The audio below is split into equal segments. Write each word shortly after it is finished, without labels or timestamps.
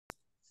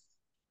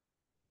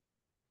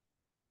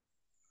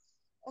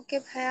Okay,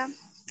 Bhaiya.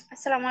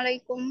 Assalamu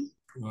alaikum.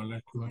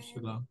 Walaikum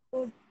assalam.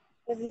 Good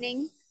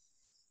evening.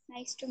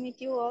 Nice to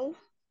meet you all.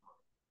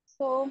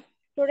 So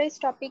today's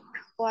topic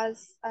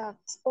was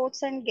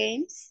sports and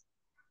games.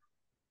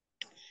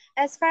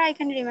 As far I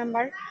can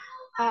remember,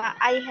 uh,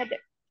 I had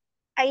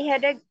I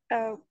had a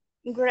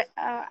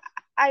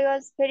I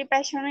was very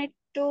passionate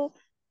to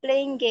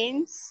playing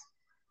games,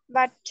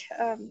 but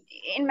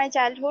in my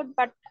childhood,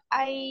 but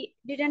I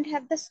didn't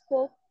have the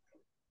scope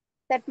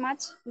that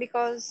much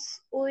because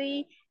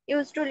we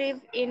used to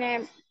live in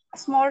a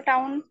small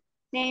town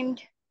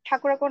named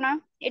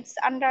Thakurakona. It's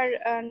under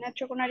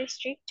Netrokona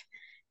district,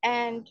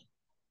 and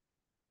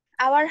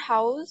our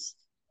house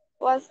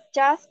was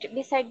just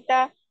beside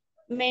the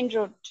main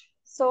road.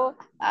 So,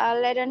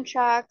 laden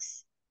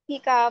trucks,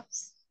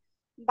 pickups,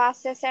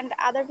 buses, and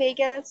other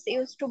vehicles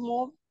used to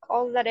move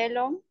all the day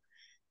long.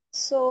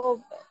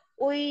 So,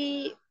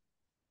 we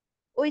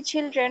we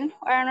children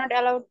were not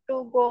allowed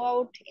to go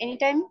out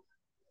anytime,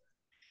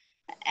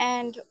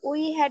 and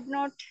we had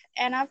not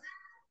enough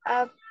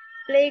uh,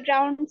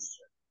 playgrounds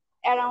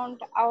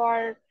around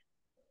our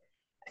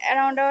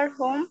around our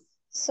home,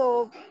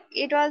 so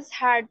it was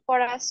hard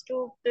for us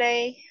to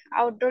play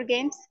outdoor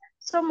games.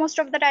 So most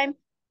of the time,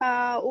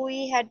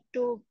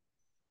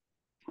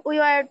 we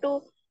were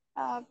to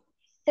uh,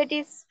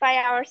 satisfy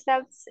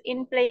ourselves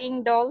in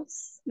playing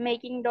dolls,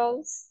 making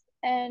dolls,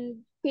 and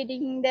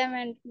feeding them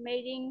and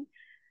marry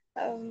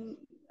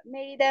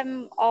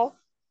them off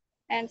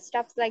and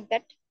stuff like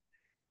that.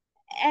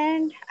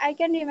 And I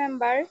can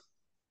remember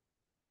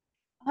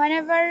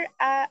whenever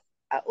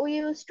we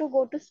used to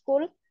go to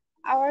school,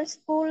 our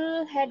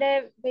school had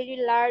a very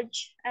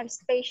large and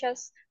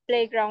spacious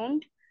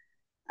playground.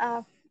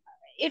 Uh,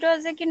 it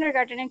was a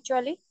kindergarten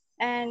actually,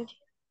 and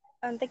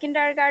the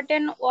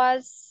kindergarten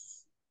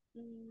was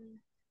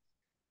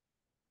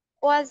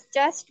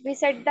just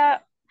beside the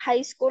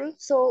high school,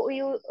 so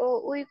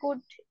we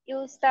could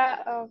use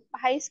the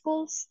high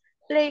school's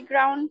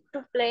playground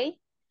to play.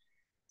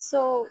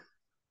 So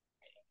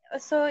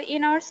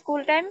in our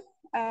school time,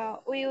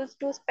 we used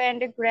to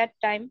spend a great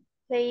time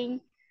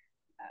playing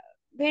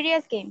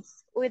various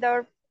games with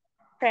our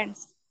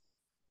friends.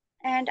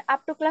 And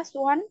up to class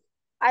one,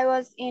 I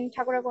was in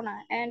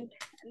Thakurakona, and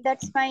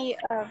that's my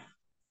uh,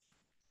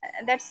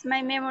 that's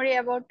my memory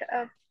about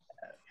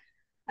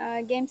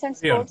games and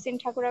Yeah. sports in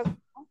Thakurakona.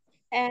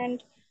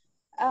 And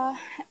uh,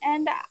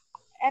 and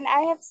and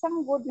I have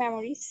some good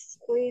memories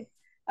with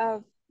uh,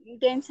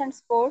 games and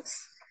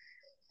sports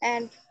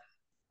and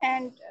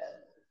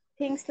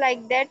things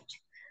like that.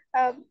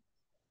 Uh,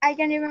 I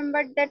can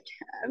remember that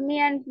me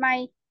and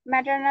my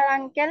maternal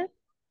uncle,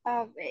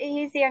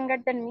 he's younger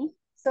than me,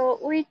 so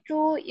we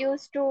two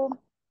used to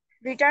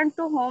return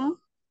to home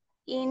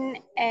in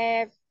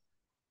a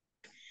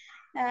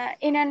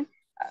in an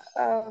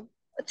uh,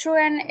 through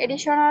an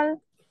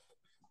additional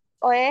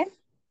way.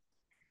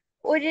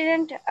 We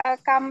didn't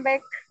come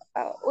back.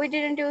 We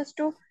didn't used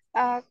to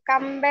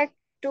come back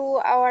to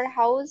our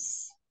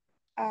house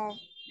uh,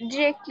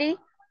 directly.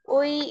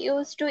 We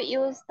used to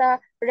use the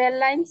rail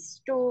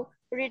lines to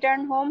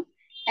return home,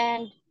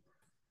 and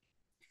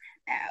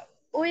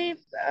we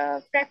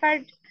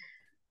preferred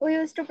we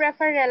used to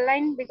prefer rail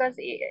line because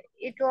it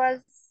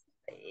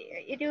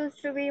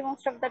used to be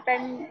most of the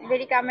time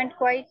very calm and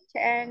quiet,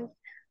 and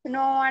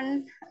no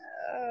one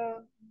uh,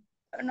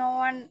 no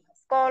one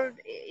scold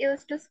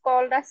used to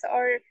scold us,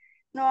 or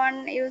no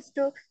one used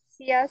to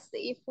see us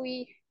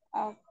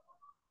uh,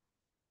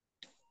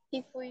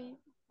 if we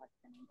what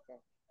can I say,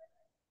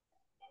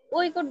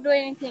 we could do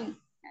anything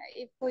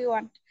if we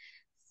want.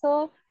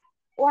 So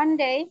one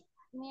day,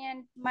 me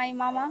and my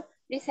mama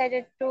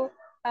decided to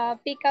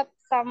pick up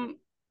some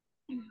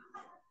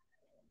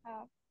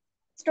uh,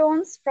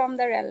 stones from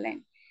the rail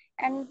line,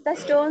 and the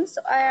stones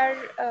are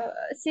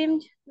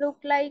look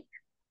like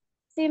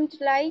seemed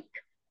like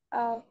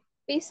a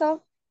piece of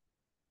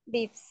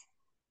beefs.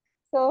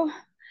 So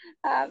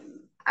um,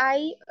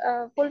 I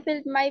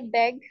fulfilled my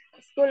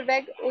school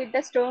bag with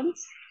the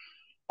stones,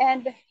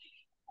 and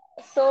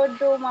so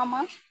do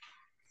mama.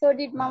 So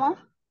did mama.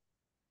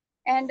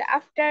 And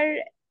after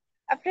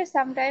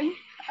some time,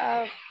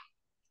 uh,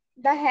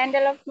 the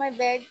handle of my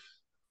bag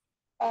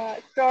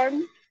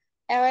torn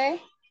away,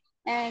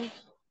 and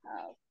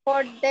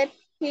for that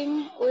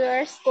thing we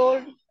were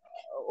scolded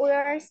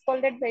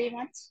very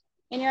much.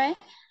 Anyway,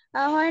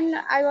 when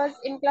I was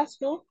in class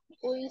 2,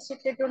 we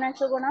shifted to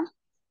Netrokona,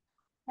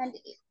 and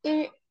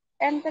i-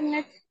 and the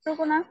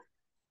Netrokona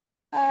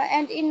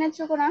and in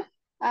Netrokona,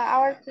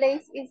 our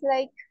place is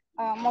like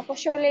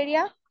Mofosol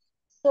area,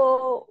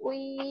 so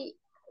we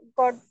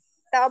got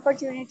the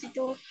opportunity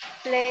to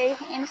play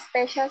in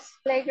spacious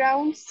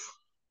playgrounds,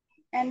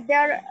 and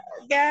there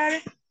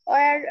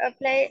were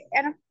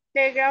enough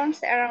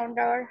playgrounds around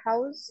our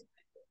house.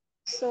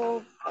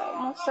 So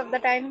most of the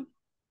time,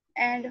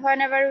 and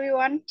whenever we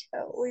want,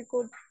 we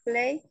could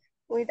play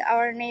with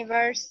our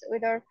neighbors,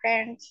 with our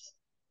friends.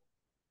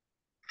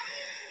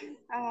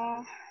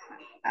 Uh,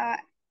 uh,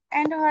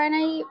 and when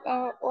I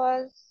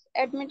was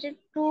admitted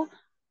to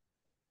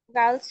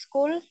girls'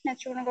 school,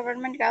 Netrokona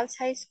Government Girls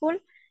High School,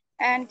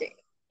 and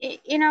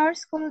in our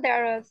school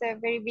there was a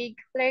very big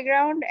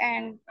playground,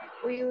 and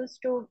we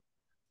used to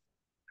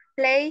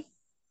play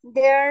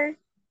there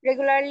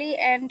regularly.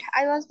 And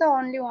I was the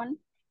only one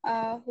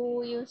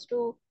who used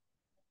to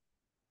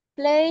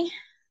play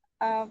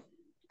uh,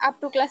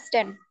 up to class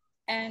 10.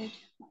 and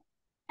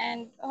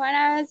and when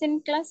I was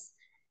in class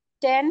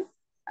 10,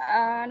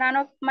 none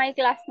of my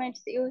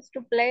classmates used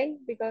to play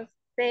because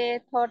they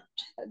thought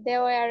they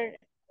were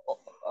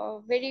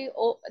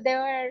they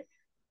were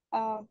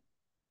uh,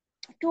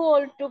 too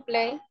old to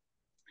play.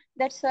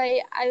 That's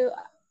why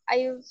I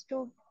used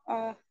to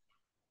uh,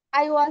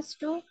 I was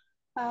to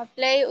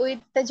play with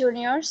the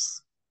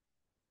juniors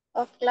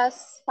of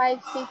class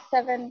 5, 6,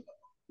 7,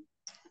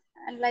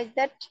 and like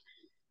that.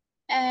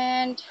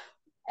 And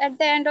at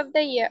the end of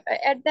the year,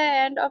 at the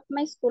end of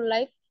my school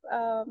life,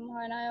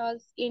 when I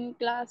was in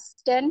class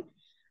 10,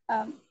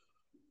 um,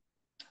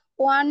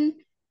 one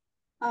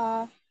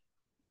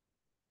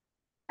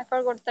I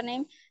forgot the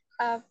name.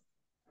 Uh,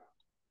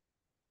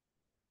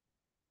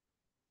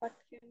 what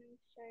can I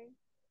say?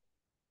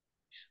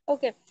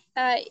 Okay.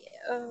 Uh,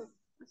 uh,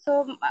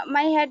 so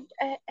my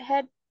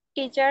head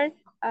teacher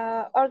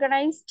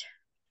organized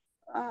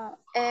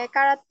a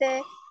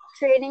karate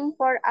training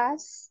for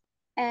us,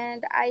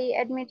 and I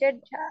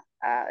admitted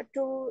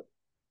to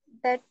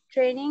that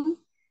training,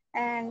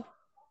 and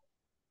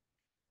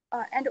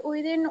and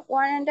within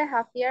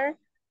 1.5 years,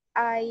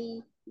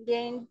 I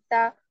gained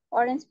the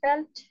orange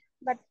belt.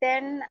 But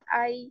then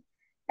I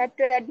had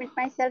to admit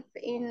myself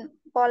in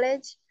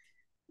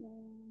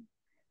mm,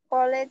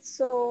 college,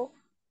 so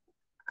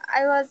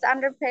I was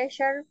under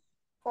pressure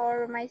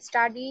for my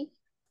study,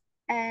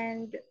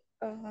 and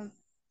um,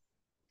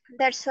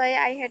 that's why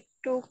I had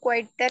to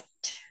quit that.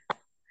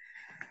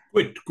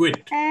 Quit.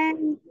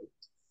 And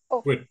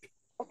oh, Quit.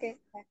 okay,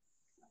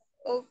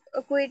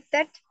 quit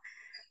that.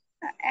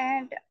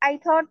 And I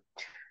thought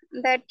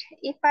that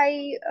if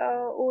I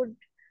would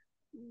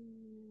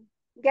mm,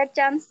 get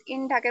chance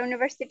in Dhaka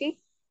University,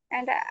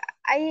 and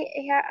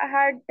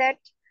heard that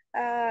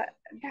uh,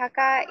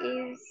 Dhaka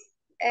is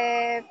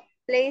a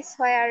place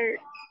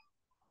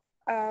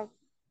uh,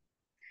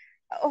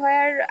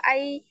 where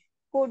I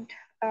could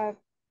uh,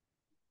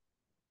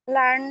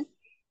 learn,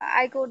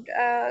 I could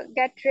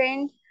get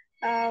trained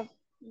uh,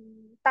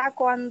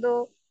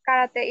 taekwondo,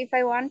 karate if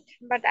I want,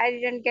 but I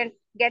didn't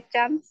get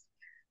chance,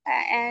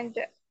 and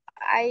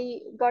I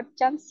got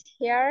chance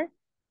here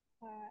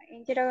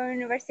in Cittagong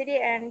University.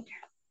 And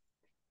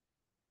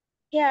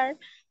here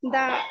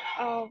the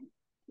uh,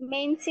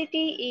 main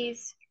city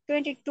is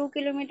 22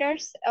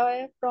 kilometers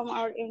away from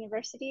our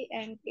university,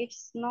 and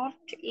it's not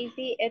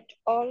easy at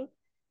all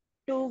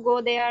to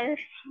go there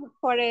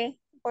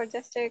for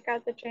just a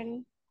karate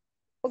training.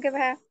 Okay,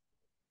 bhaiya.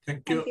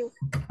 Thank Thank you. you.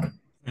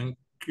 Thank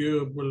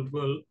you,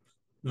 Bulbul.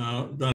 Now, the